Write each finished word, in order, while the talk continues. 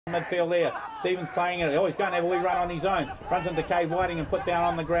midfield there. Stevens playing it. Oh, he's going to have a wee run on his own. Runs into Cade Whiting and put down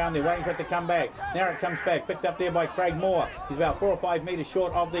on the ground there, waiting for it to come back. Now it comes back. Picked up there by Craig Moore. He's about 4 or 5 metres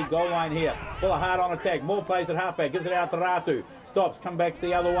short of the goal line here. Buller hard on attack. Moore plays at halfback. Gives it out to Ratu. Stops. Come back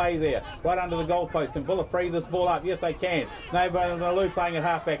the other way there. Right under the goal post. Can Buller free this ball up? Yes, they can. Nalu playing at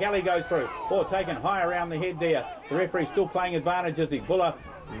halfback. Ali goes through. Ball taken high around the head there. The referee still playing advantage, is he? Buller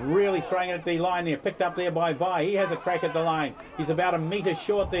really throwing it at the line there, picked up there by Vi. He has a crack at the line. He's about a metre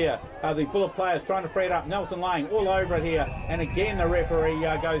short there. The Buller players trying to free it up. Nelson lying all over it here. And again the referee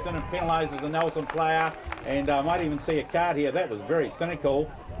goes in and penalises the Nelson player. And might even see a card here. That was very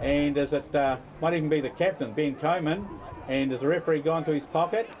cynical. And as it might even be the captain, Ben Coman. And has the referee gone to his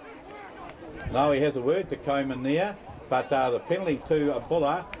pocket? No, he has a word to Coman there. But the penalty to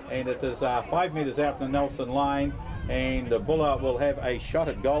Buller, and it is 5 metres out from the Nelson line. And Buller will have a shot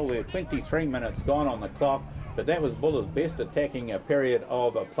at goal there. 23 minutes gone on the clock, but that was Buller's best attacking period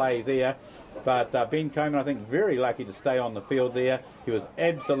of play there. But Ben Coman, I think, very lucky to stay on the field there. He was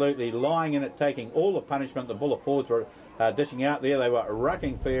absolutely lying in it, taking all the punishment the Buller forwards were dishing out there. They were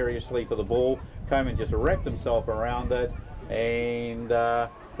rucking furiously for the ball. Coman just wrapped himself around it, and the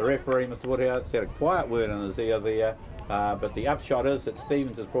referee, Mr. Woodhouse, said a quiet word in his ear there. But the upshot is that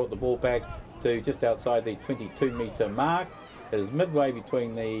Stevens has brought the ball back to just outside the 22-metre mark. It is midway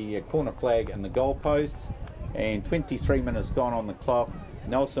between the corner flag and the goal posts, and 23 minutes gone on the clock.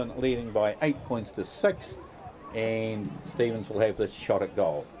 Nelson leading by 8 points to 6, and Stevens will have this shot at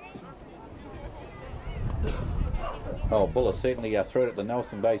goal. Oh, Buller certainly threw it at the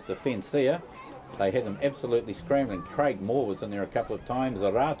Nelson base defence there. They had them absolutely scrambling. Craig Moore was in there a couple of times.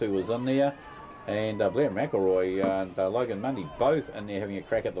 Aratu was in there, and Blair McElroy and Logan Mundy both in there having a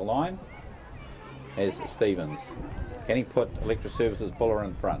crack at the line. As Stevens, can he put Electric Services Buller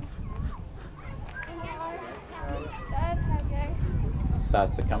in front?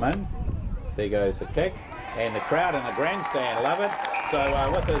 Starts to come in. There goes the kick, and the crowd in the grandstand love it.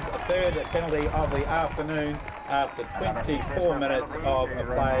 So with his third penalty of the afternoon, after 24 minutes of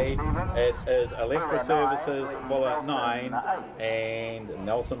play, it is Electric Services Buller 9 and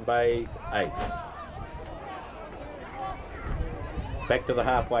Nelson Bays 8. Back to the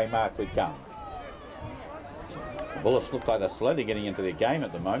halfway mark we come. Bullets look like they're slowly getting into their game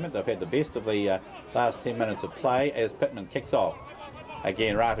at the moment. They've had the best of the last 10 minutes of play as Pittman kicks off.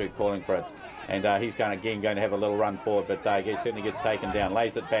 Again, Ratu calling for it. And he's going to have a little run forward, but he certainly gets taken down.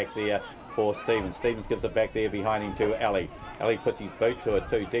 Lays it back there for Stevens. Stevens gives it back there behind him to Ali. Ali puts his boot to it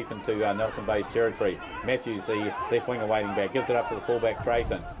too, deep into Nelson Bay's territory. Matthews, the left winger waiting back, gives it up to the fullback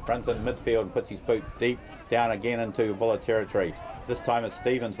Trayton. Runs in midfield and puts his boot deep down again into Buller territory. This time it's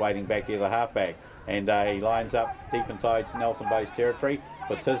Stevens waiting back here, the halfback. And he lines up deep inside Nelson Bay's territory,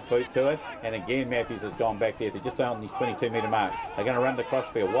 puts his boot to it, and again Matthews has gone back there to just on his 22-metre mark. They're going to run the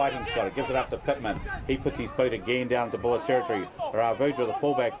crossfield. Whiting's got it, gives it up to Pittman. He puts his boot again down to Buller territory. Ravudra, the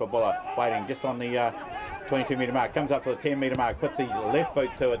fullback for Buller, waiting just on the 22-metre mark, comes up to the 10-metre mark, puts his left boot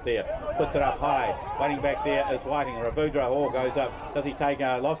to it there, puts it up high. Waiting back there is Whiting. Ravudra all goes up. Does he take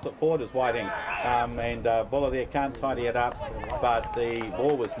lost it forward as Whiting? And Buller there can't tidy it up, but the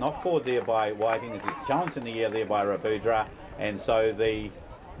ball was knocked forward there by Whiting as he's challenged in the air there by Ravudra, and so the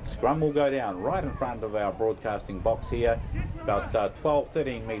scrum will go down right in front of our broadcasting box here, about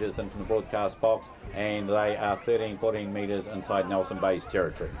 13 metres into the broadcast box, and they are 14 metres inside Nelson Bay's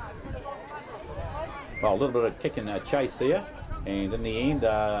territory. Well, a little bit of kick and chase there, and in the end,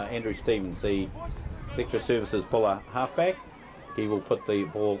 Andrew Stevens, the Electric Services Buller halfback, he will put the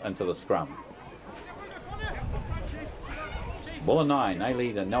ball into the scrum. Buller 9, they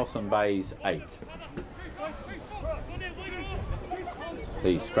lead Nelson Bays 8.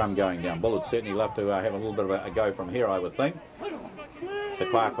 The scrum going down. Buller would certainly love to have a little bit of a go from here, I would think.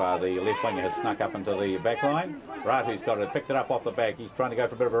 Sequaqua, the left winger, has snuck up into the back line. Ratu's got it, picked it up off the back. He's trying to go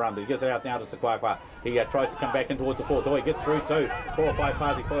for a bit of a run, but he gives it out now to Sequaqua. He tries to come back in towards the forward. Oh, he gets through too. 4 or 5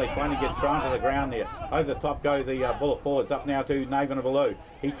 passes before he finally gets thrown to the ground there. Over the top go the Buller forwards. Up now to Navanavalu.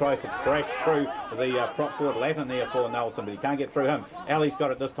 He tries to crash through the prop forward Latin there for Nelson, but he can't get through him. Ali's got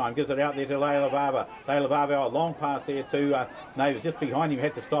it this time. Gives it out there to Leila Vava. Leila Vava, a long pass there to Navas. Just behind him,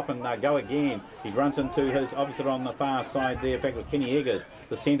 had to stop and go again. He runs into his opposite on the far side there. In fact, with Kenny Eggers,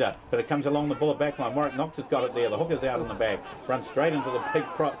 the centre, but it comes along the Buller back line. Warwick Knox has got it there. The hooker's out in the back. Runs straight into the big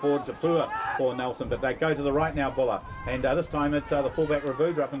prop forward to Plua for Nelson, but they go to the right now, Buller. And this time it's the fullback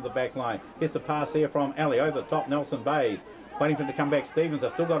Ravudra up into the back line. Gets the pass here from Ali over the top, Nelson Bays. waiting for it to come back. Stevens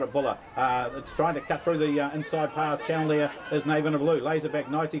has still got it, Buller. It's trying to cut through the inside path channel there. There's Naven of Blue. Lays it back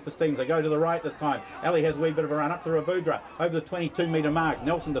nicely for Stevens. They go to the right this time. Ali has a wee bit of a run up to Ravudra over the 22-metre mark.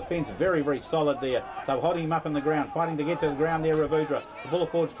 Nelson defence very, very solid there. They're holding him up in the ground, fighting to get to the ground there, Ravudra. The Buller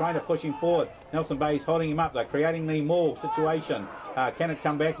forward's trying to push him forward. Nelson Bay's holding him up. They're creating the maul situation. Can it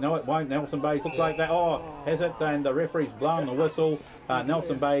come back? No, it won't. Nelson Bay's look like that. Oh, has it? And the referee's blowing the whistle.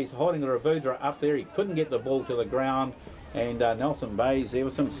 Nelson Bay's holding the Ravudra up there. He couldn't get the ball to the ground. And Nelson Bay's, there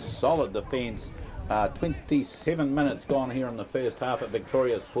was some solid defence. 27 minutes gone here in the first half at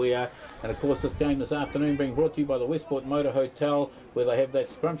Victoria Square. And of course this game this afternoon being brought to you by the Westport Motor Hotel, where they have that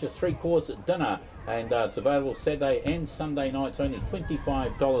scrumptious 3-course dinner, and it's available Saturday and Sunday nights, only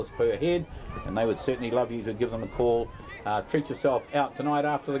 $25 per head, and they would certainly love you to give them a call. Treat yourself out tonight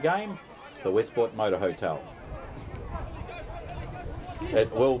after the game, the Westport Motor Hotel.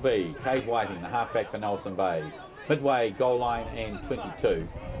 It will be Cade Whiting, the halfback for Nelson Bays. Midway, goal line and 22.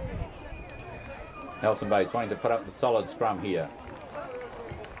 Nelson Bays wanting to put up the solid scrum here.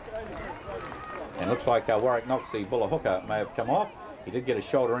 And looks like Warwick Knox, the Buller hooker, may have come off. He did get a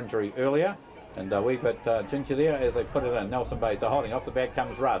shoulder injury earlier. And a wee bit ginger there as they put it in. Nelson Bays are holding. Off the back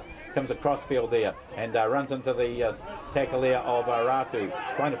comes Russ. Comes across field there and runs into the tackle there of Ratu.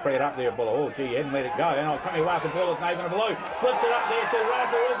 Trying to free it up there, Buller. Oh, gee, he hadn't let it go. And coming away with the ball is Naven of Blue. Flips it up there to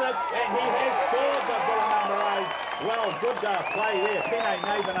Ratu, is it? And he has scored the Buller number 8. Well, good play there. Pene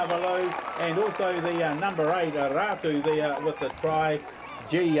Naven of Blue. And also the number 8, Ratu there with the try.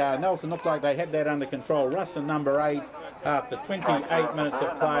 Gee, Nelson looked like they had that under control. Russ and number 8. After 28 minutes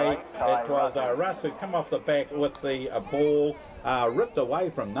of play, it was Russ who come off the back with the ball, ripped away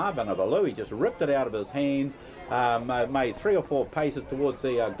from Naven of Blue. He just ripped it out of his hands, made 3 or 4 paces towards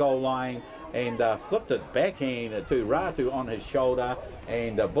the goal line, and flipped it backhand to Ratu on his shoulder.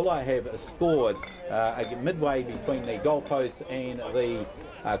 And Buller have scored midway between the goalpost and the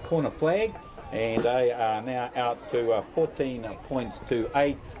corner flag. And they are now out to 14 points to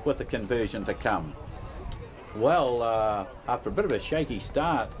 8 with the conversion to come. Well, after a bit of a shaky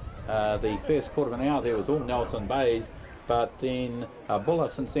start, the first quarter of an hour there was all Nelson Bays, but then Buller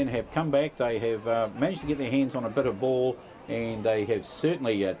since then have come back. They have managed to get their hands on a bit of ball, and they have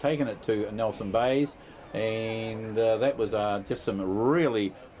certainly taken it to Nelson Bays, and that was just some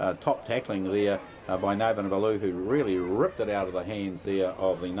really top tackling there by Naven of Blue, who really ripped it out of the hands there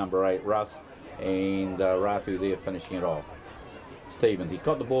of the number 8 Russ, and Ratu there finishing it off. Stevens, he's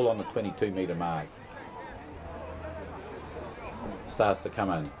got the ball on the 22-metre mark. Starts to come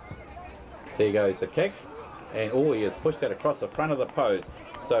in. There goes the kick, and he has pushed it across the front of the post.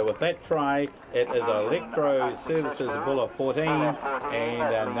 So with that try, it is Electro Services Buller 14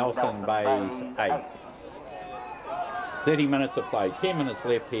 and Nelson Bays 8. 30 minutes of play, 10 minutes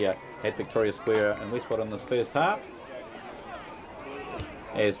left here at Victoria Square in Westport in this first half,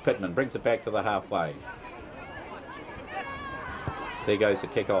 as Pittman brings it back to the halfway. There goes the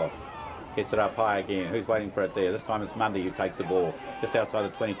kick off. Gets it up high again. Who's waiting for it there? This time it's Mundy who takes the ball just outside the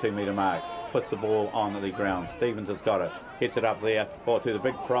 22-metre mark. Puts the ball on the ground. Stevens has got it. Gets it up there to the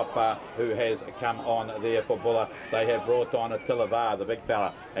big prop who has come on there for Buller. They have brought on Tilavar, the big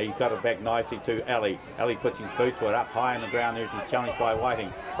fella. He's got it back nicely to Ali. Ali puts his boot to it up high in the ground there. She's challenged by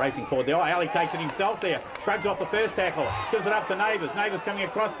Whiting. Racing forward there. Oh, Ali takes it himself there. Shrugs off the first tackle. Gives it up to Neighbours. Neighbours coming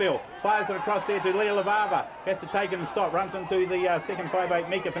across field. Fires it across there to Leah Lavava. Has to take it and stop. Runs into the second 5'8"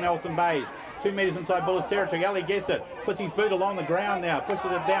 Mika for Nelson Bays. 2 metres inside Buller's territory. Ali gets it. Puts his boot along the ground now. Pushes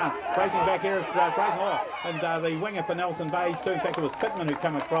it down. Racing back here is and the winger for Nelson Bays too. In fact, it was Pittman who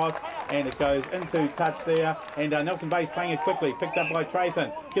come across, and it goes into touch there. And Nelson Bays playing it quickly. Picked up by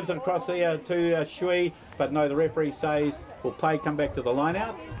Trathan. Gives it across there to Shui. But no, the referee says, will play come back to the line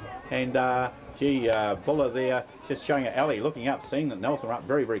out. And Buller there just showing it. Ali looking up, seeing that Nelson were up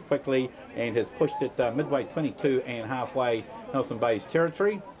very, very quickly, and has pushed it midway 22 and halfway Nelson Bays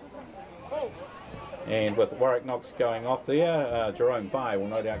territory. And with Warwick Knox going off there, Jerome Bai will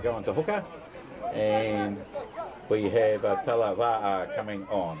no doubt go into hooker. And we have Talava'a coming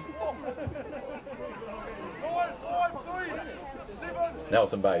on.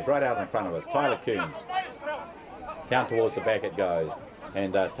 Nelson Bays right out in front of us. Tyler Coons. Down towards the back it goes.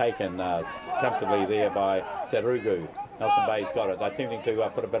 And taken comfortably there by Sarugu. Nelson Bays got it. They're attempting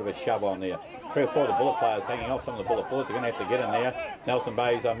to put a bit of a shove on there. 3 or 4 of the Buller players hanging off. Some of the Buller forwards are going to have to get in there. Nelson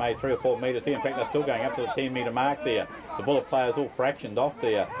Bays made 3 or 4 metres here. In fact, they're still going up to the 10-metre mark there. The Buller players all fractioned off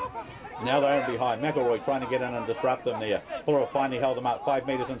there. Now they're in behind. McElroy trying to get in and disrupt them there. Buller finally held them up 5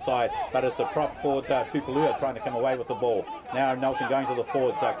 metres inside, but it's a prop forward Tupalua trying to come away with the ball. Now Nelson going to the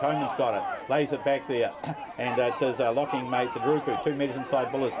forwards. Coleman's got it. Lays it back there. And it's his locking mate, Sadruku, 2 metres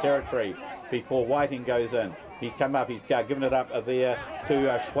inside Buller's territory before Whiting goes in. He's come up, he's given it up there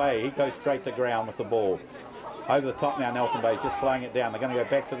to Shui. He goes straight to ground with the ball. Over the top now, Nelson Bay just slowing it down. They're going to go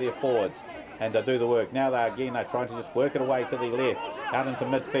back to their forwards and do the work. Now they're trying to just work it away to the left, out into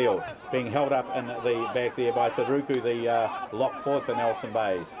midfield, being held up in the back there by Sadruku, the lock forward for Nelson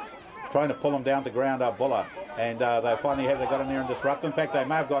Bays. Trying to pull them down to ground, Buller, and they finally have got in there and disrupt. In fact, they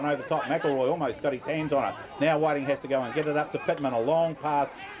may have gone over the top. McElroy almost got his hands on it. Now Whiting has to go and get it up to Pittman, a long pass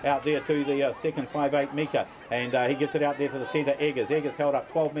out there to the second 5'8" Mika, and he gets it out there to the centre, Eggers. Eggers held up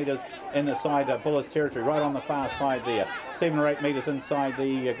 12 metres inside Buller's territory, right on the far side there, 7 or 8 metres inside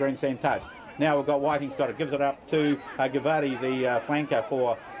the grandstand touch. Now we've got Whiting's got it, gives it up to Gavari, the flanker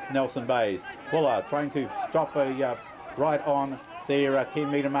for Nelson Bays. Buller trying to stop right on their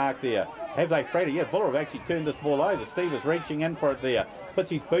 10-metre mark there. Have they, Freddie? Yeah, Buller have actually turned this ball over. Steve is reaching in for it there. Puts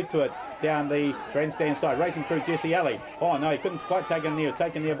his boot to it down the grandstand side, racing through Jesse Alley. Oh no, he couldn't quite take it near.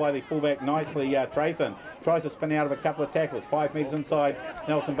 Taken there by the fullback nicely, Trathan. Tries to spin out of a couple of tackles, 5 metres inside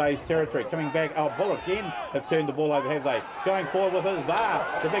Nelson Bay's territory. Coming back, Buller again have turned the ball over, have they? Going forward with his bar,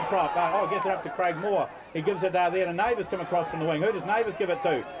 the big prop. Gets it up to Craig Moore. He gives it there to Neighbours, come across from the wing. Who does Neighbours give it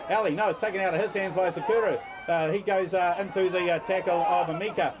to? Alley, no, it's taken out of his hands by Sakura. He goes into the tackle of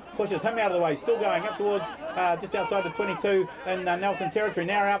Amika, pushes him out of the way, still going up towards just outside the 22 in Nelson territory.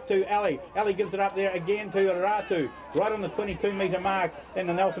 Now up to Alley. Alley gives it up there again to Ratu, right on the 22-metre mark in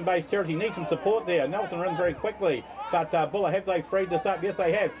the Nelson Bay's territory. Needs some support there. Nelson runs very quickly, but Buller, have they freed this up? Yes,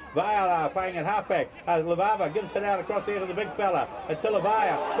 they have. Vaya playing at halfback. Lavava gives it out across there to the big fella.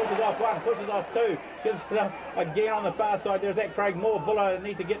 Tilavaya pushes off one, pushes off two, gives it up again on the far side. There's that Craig Moore. Buller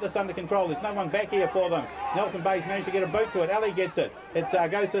need to get this under control. There's no one back here for them. Nelson Bay's managed to get a boot to it. Alley gets it. It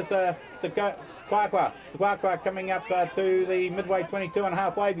goes to Squaqua coming up to the midway 22 and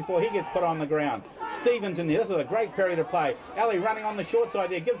halfway before he gets put on the ground. Stevens in there. This is a great period of play. Alley running on the short side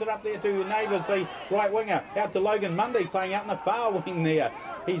there. Gives it up there to Neighbours, the right winger. Out to Logan Mundy playing out in the far wing there.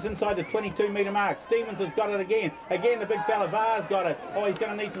 He's inside the 22-metre mark. Stevens has got it again. Again, the big fella Var's got it. Oh, he's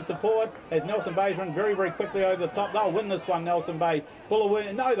going to need some support as Nelson Bay's run very, very quickly over the top. They'll win this one, Nelson Bay. Buller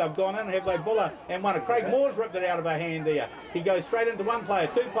win. No, they've gone in, have they? Buller and won it. Craig Moore's ripped it out of her hand there. He goes straight into one player,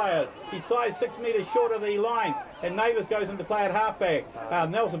 two players. He's sized 6 metres short of the line, and Neighbours goes into play at halfback.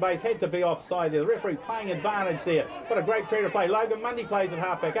 Nelson Bay's had to be offside there. The referee playing advantage there. What a great period of play. Logan Mundy plays at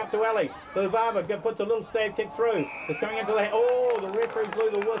halfback. Up to Alley. The Barber puts a little stab kick through. It's coming into the... Oh, the referee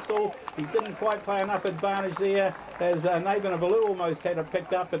blew the whistle. He didn't quite play enough advantage there as Nathan Abaloo almost had it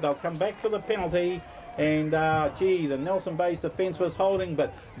picked up, but they'll come back for the penalty. And gee, the Nelson Bay's defence was holding,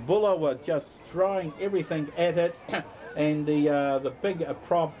 but Buller were just throwing everything at it. And the big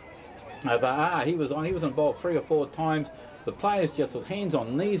prop, he was involved 3 or 4 times. The players just with hands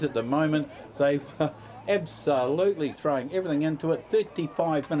on knees at the moment. They were absolutely throwing everything into it.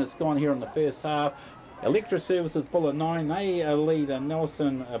 35 minutes gone here in the first half. Electric Services Buller 9, they lead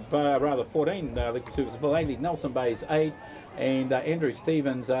Nelson, 14, Electric Services Buller, they lead Nelson Bay's 8, and Andrew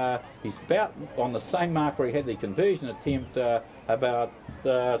Stevens, he's about on the same mark where he had the conversion attempt about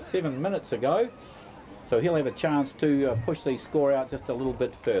 7 minutes ago, so he'll have a chance to push the score out just a little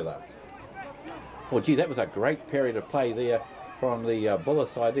bit further. Well, gee, that was a great period of play there from the Buller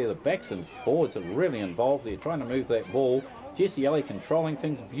side there. The backs and forwards are really involved there, trying to move that ball. Jesse Alley controlling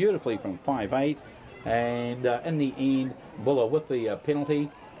things beautifully from 5'8". And in the end, Buller with the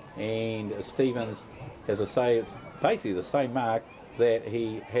penalty, and Stevens, as I say, it's basically the same mark that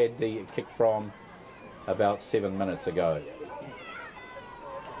he had the kick from about 7 minutes ago.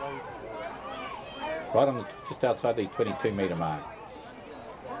 Right on just outside the 22-metre mark.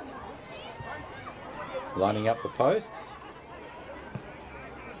 Lining up the posts.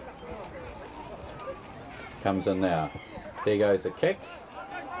 Comes in now. There goes the kick,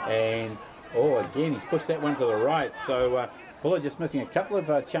 and oh, again, he's pushed that one to the right, so Buller just missing a couple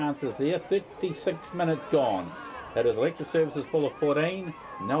of chances there. 36 minutes gone. That is Electric Services Buller 14,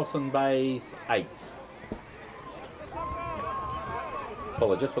 Nelson Bay's 8.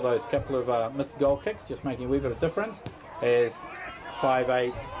 Buller just for those couple of missed goal kicks, just making a wee bit of difference, as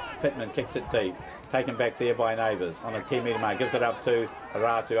 5'8", Pittman kicks it deep. Taken back there by Neighbours on the 10-metre mark, gives it up to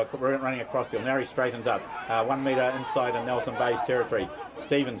Aratu, running across field. Now he straightens up, 1 metre inside in Nelson Bay's territory.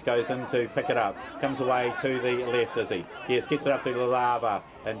 Stevens goes in to pick it up, comes away to the left, is he? Yes, gets it up to Lalava,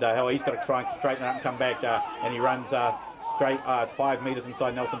 and he's got to try and straighten it up and come back, and he runs straight 5 metres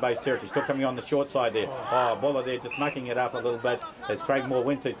inside Nelson Bay's territory. Still coming on the short side there. Oh, Buller there just mucking it up a little bit as Craig Moore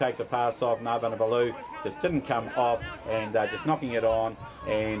went to take the pass off. Narvan Baloo just didn't come off, and just knocking it on,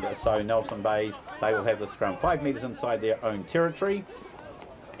 and so Nelson Bay's, they will have the scrum 5 metres inside their own territory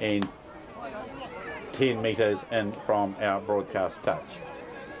and 10 metres in from our broadcast touch.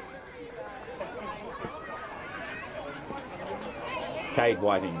 Cade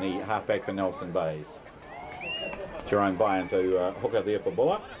Whiting, the halfback for Nelson Bays. Jerome Byrne to hooker there for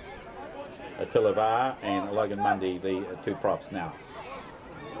Buller. Attila Var and Logan Mundy, the two props now.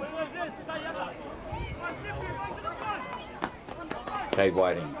 Cade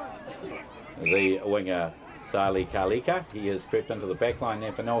Whiting. The winger Sali Kalika, he has crept into the back line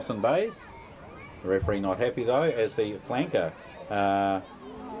there for Nelson Bays. The referee not happy though, as the flanker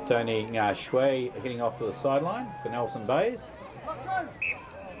Tony Ngashwe heading off to the sideline for Nelson Bays.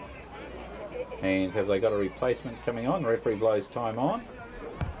 And have they got a replacement coming on? The referee blows time on.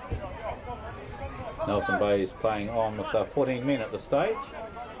 Nelson Bays playing on with 14 men at the stage.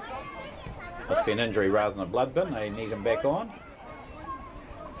 Must be an injury rather than a blood bin. They need him back on.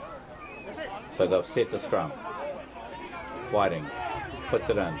 So they've set the scrum. Whiting puts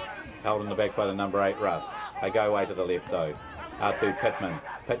it in. Held in the back by the number 8 Russ. They go away to the left though. Out to Pittman.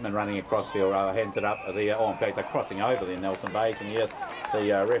 Pittman running across field, hands it up there. Oh, in fact, they're crossing over there, Nelson Bays. And yes,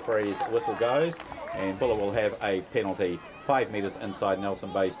 the referee's whistle goes. And Buller will have a penalty 5 metres inside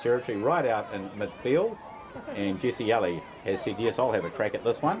Nelson Bays territory, right out in midfield. And Jesse Alley has said, yes, I'll have a crack at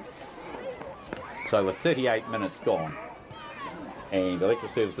this one. So with 38 minutes gone. And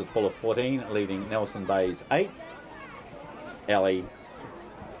Electric Services Buller 14, leading Nelson Bays 8. Alley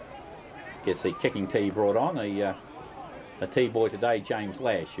gets the kicking tee brought on. The tee boy today, James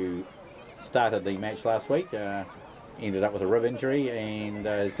Lash, who started the match last week, ended up with a rib injury and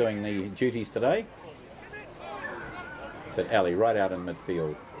is doing the duties today. But Alley right out in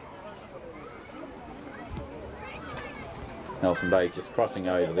midfield. Nelson Bays just crossing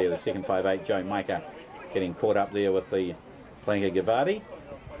over there. The second 5'8", Joe Maker, getting caught up there with the flanker Gavadi.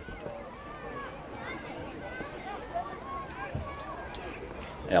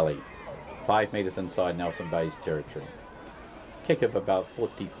 Alley, 5 metres inside Nelson Bays territory. Kick of about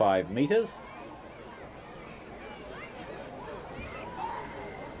 45 metres.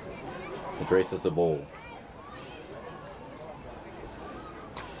 Addresses the ball.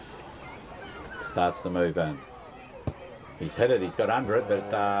 Starts to move in. He's hit it, he's got under it,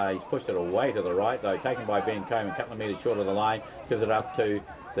 but he's pushed it away to the right though, taken by Ben Coleman, a couple of metres short of the line, gives it up to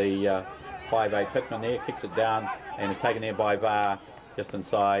the 5'8" Pittman there, kicks it down and is taken there by Var just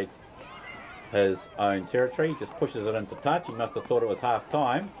inside his own territory, just pushes it into touch. He must have thought it was half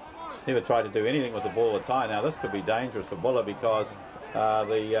time. Never tried to do anything with the ball at time. Now this could be dangerous for Buller because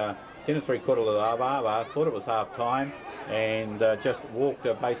the centre 3/4 of the Var thought it was half time and just walked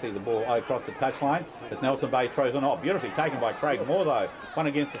basically the ball across the touchline as Nelson Bays throws on. Oh, beautifully taken by Craig Moore though. One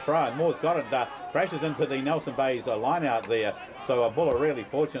against the throw and Moore's got it, crashes into the Nelson Bays line out there. So Buller really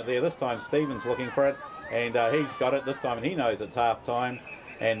fortunate there. This time Stevens looking for it and he got it this time and he knows it's half time.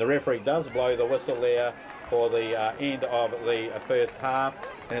 And the referee does blow the whistle there for the end of the first half.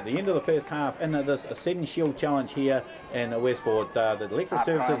 And at the end of the first half, in this Seddon Shield Challenge here in Westport, the Electric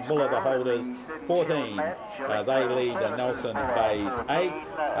Services Buller, the holders, 14. They lead Nelson Bays 8.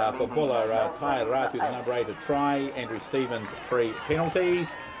 For Buller, Tai Ratu, the number 8, a try. Andrew Stevens, 3 penalties.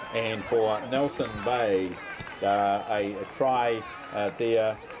 And for Nelson Bays, a try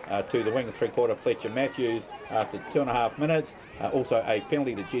there to the wing 3/4 Fletcher Matthews after 2.5 minutes. Also a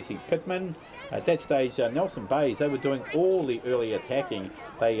penalty to Jesse Pittman. At that stage, Nelson Bays, they were doing all the early attacking.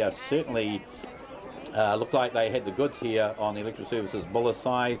 They certainly looked like they had the goods here on the Electric Services Buller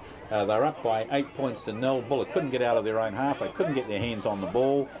side. They're up by 8 points to 0. Buller couldn't get out of their own half. They couldn't get their hands on the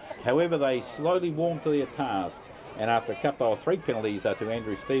ball. However, they slowly warmed to their tasks. And after a couple or 3 penalties to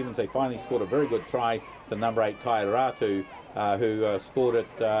Andrew Stevens, they finally scored a very good try to number 8, Tai Ratu, who scored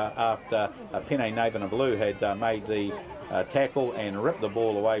it after Pene Navanablu had made the tackle and ripped the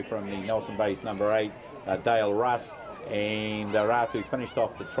ball away from the Nelson Bays number 8, Dale Russ, and Ratu finished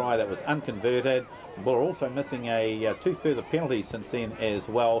off the try that was unconverted. Buller also missing 2 further penalties since then as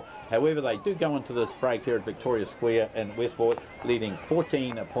well. However, they do go into this break here at Victoria Square in Westport, leading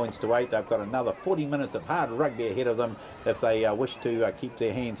 14 points to 8. They've got another 40 minutes of hard rugby ahead of them if they wish to keep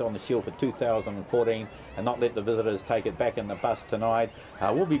their hands on the shield for 2014 and not let the visitors take it back in the bus tonight.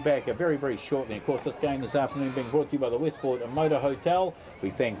 We'll be back very, very shortly. Of course, this game this afternoon being brought to you by the Westport Motor Hotel. We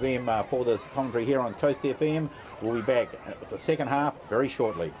thank them for this commentary here on Coast FM. We'll be back with the second half very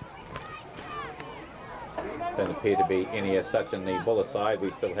shortly. Don't appear to be any as such in the Buller side.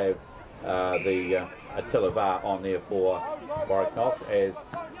 We still have the Attila Var on there for Warwick Knox as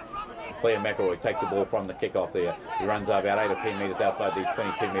Claire McElroy takes the ball from the kick-off there. He runs about 8 or 10 metres outside the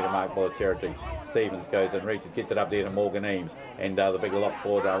 22-metre mark Buller territory. Stevens goes and reaches, gets it up there to Morgan Eames, and the big lock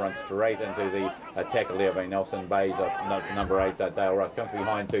forward runs straight into the tackle there by Nelson Bays. Number 8, Dale Russ comes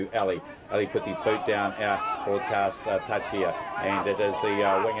behind to Ali. Ali puts his boot down, our broadcast touch here. and it is the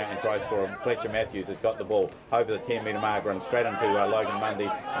winger and try scorer Fletcher Matthews has got the ball over the 10-metre mark, runs straight into Logan Mundy,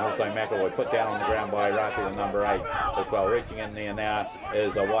 and also McElroy put down on the ground by Rati, the number 8 as well. Reaching in there now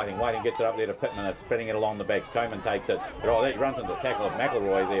is Whiting. Whiting gets it up there to Pittman, it's spreading it along the backs. Coleman takes it, but he runs into the tackle of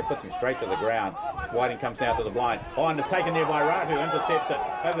McElroy there, puts him straight to the ground. Whiting comes down to the blind. And it's taken there by Ratu, intercepts it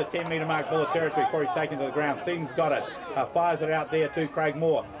over the 10-metre mark, Buller territory before he's taken to the ground. Stevens got it, fires it out there to Craig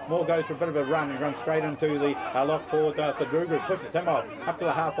Moore. Moore goes for a bit of a run, he runs straight into the lock forward. Sadrugu pushes him off up to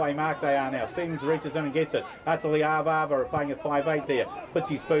the halfway mark. They are now. Stevens reaches in and gets it. Atali Avava playing at 5'8" there. Puts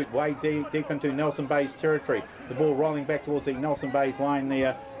his boot way deep into Nelson Bay's territory. The ball rolling back towards the Nelson Bay's line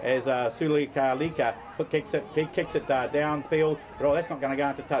there as Sulika Lika kicks it downfield, but that's not going to go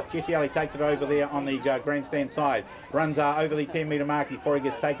into touch. Jesse Alley takes it over there on the grandstand side, runs over the 10-metre mark before he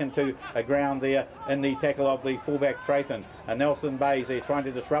gets taken to ground there in the tackle of the fullback Trayton. Nelson Bay's there trying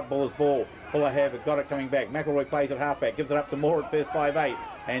to disrupt Buller's ball. Buller have it, got it coming back. McElroy plays at halfback, gives it up to Moore at first 5'8",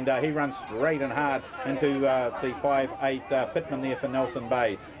 and he runs straight and hard into the 5'8" Pittman there for Nelson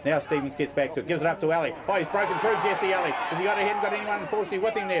Bay. Now Stevens gets back to it, gives it up to Alley. Oh, he's broken through Jesse Alley. Has he got a head? Got anyone unfortunately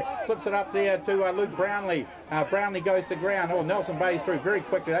with him there? Flips it up there to Luke Brownlee. Brownlee goes to ground. Oh, Nelson Bay's through very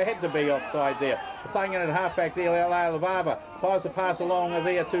quickly. They had to be offside there. Playing it at halfback there, Lavava fires the pass along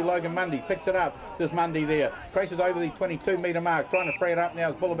there to Logan Mundy. Picks it up. There's Mundy there. Crashes over the 22-metre mark. Trying to free it up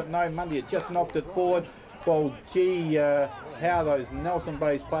now. Buller, but no, Mundy had just knocked it forward. Well, gee, how those Nelson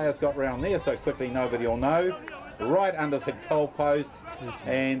Bay's players got round there so quickly, nobody will know. Right under the goal posts,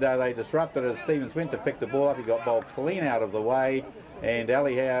 and they disrupted as Stevens went to pick the ball up. He got ball clean out of the way, and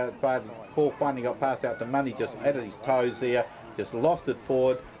Ali ball finally got passed out to Mundy, just added his toes there, just lost it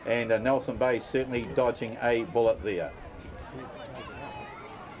forward, and Nelson Bay certainly dodging a bullet there.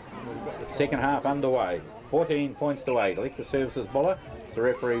 Second half underway, 14 points to 8. Electric Services Buller. The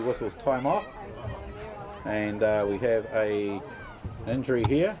referee whistles time off, and we have an injury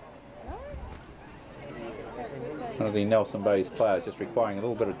here. One of the Nelson Bay's players just requiring a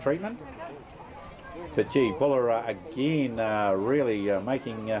little bit of treatment. But gee, Buller again really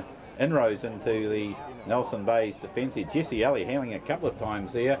making inroads into the Nelson Bay's defence here. Jesse Alley handling a couple of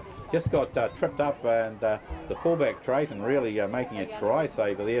times there. Just got tripped up, and the fullback Trayton really making a try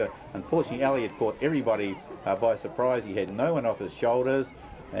saver there. Unfortunately, Alley had caught everybody by surprise. He had no one off his shoulders,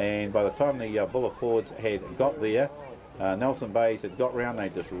 and by the time the Buller forwards had got there, Nelson Bay's had got round. They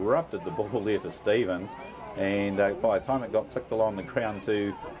disrupted the ball there to Stevens. And by the time it got flicked along the ground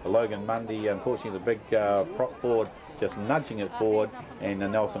to Logan Mundy, unfortunately the big prop forward just nudging it forward, and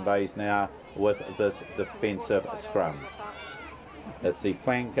Nelson Bay's now with this defensive scrum. It's the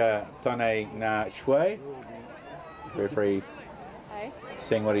flank Tone Na Shui. Referee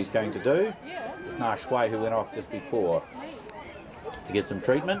seeing what he's going to do. It's Na Shui who went off just before to get some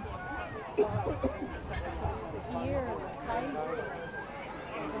treatment.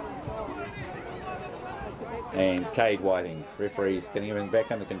 And Cade Whiting, referee's getting him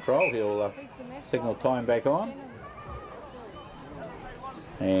back under control. He'll signal time back on.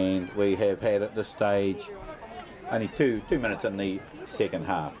 And we have had at this stage only two minutes in the second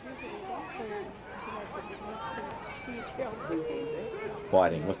half.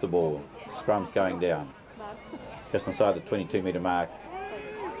 Whiting with the ball. Scrum's going down. Just inside the 22-metre mark.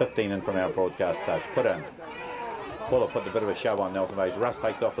 15 in from our broadcast touch. Put in. Buller put a bit of a shove on Nelson Bay's. Russ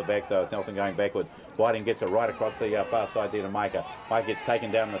takes off the back though. Nelson going backward. Whiting gets it right across the far side there to Micah. Mike gets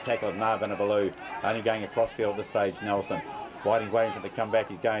taken down in the tackle of Narvin Baloo. Only going across field at this stage, Nelson. Whiting waiting for the comeback.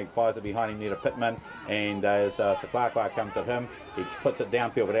 He's going, fires it behind him near to Pittman. And as Sakwakwa comes at him, he puts it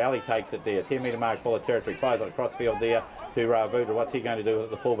downfield. But Ali takes it there. 10-metre mark, Buller territory. Fires it across field there to Ravudra. What's he going to do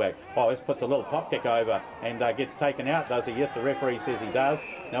with the fullback? Oh, this puts a little pop kick over and gets taken out, does he? Yes, the referee says he does.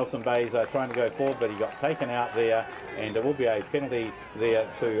 Nelson Bay's trying to go forward, but he got taken out there, and there will be a penalty there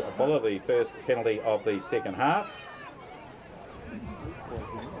to Buller, the first penalty of the second half.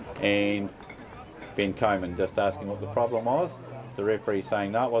 And Ben Coleman just asking what the problem was. The referee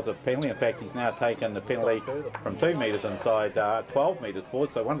saying no, it was a penalty. In fact, he's now taken the penalty from 2 metres inside 12 metres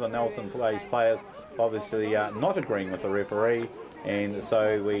forward. So one of the Nelson players obviously not agreeing with the referee, and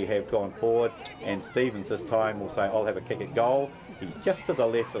so we have gone forward, and Stevens this time will say I'll have a kick at goal. He's just to the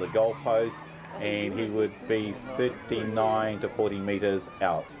left of the goal post, and he would be 39 to 40 metres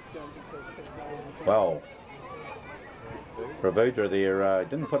out. Well, Ravudra there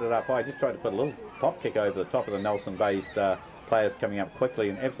didn't put it up high, just tried to put a little pop kick over the top of the Nelson-based players coming up quickly,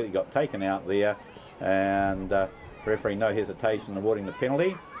 and absolutely got taken out there, and referee no hesitation awarding the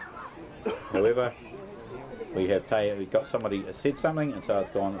penalty. However, we got somebody said something, and so it's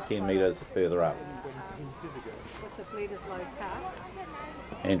gone 10 metres further up.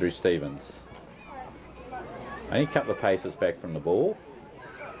 Andrew Stevens. Only a couple of paces back from the ball.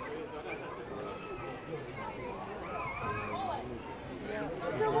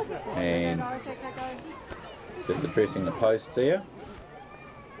 And just addressing the posts there.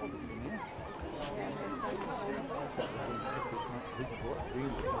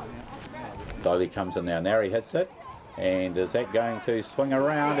 Dolly comes in now. Nary hits it. And is that going to swing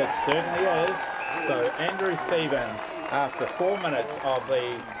around? It certainly is. So Andrew Stevens, after 4 minutes of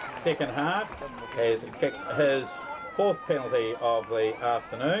the second half, has kicked his 4th penalty of the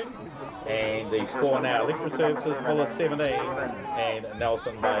afternoon. And the score now, Electra Services, Buller 17 and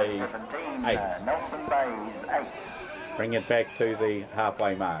Nelson Bays 8. Bring it back to the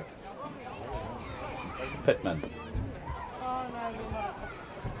halfway mark. Pittman.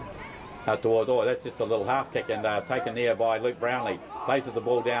 Out towards, that's just a little half kick and taken there by Luke Brownlee. Places the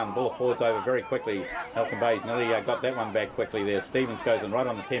ball down, Buller forwards over very quickly. Nelson Bays nearly got that one back quickly there. Stevens goes in right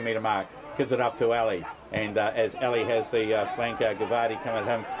on the 10 metre mark, gives it up to Ali. And as Ali has the flank, Gavardi come at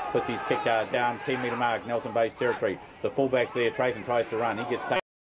him, puts his kick down, 10 metre mark, Nelson Bays territory. The fullback there, Trason tries to run, he gets taken.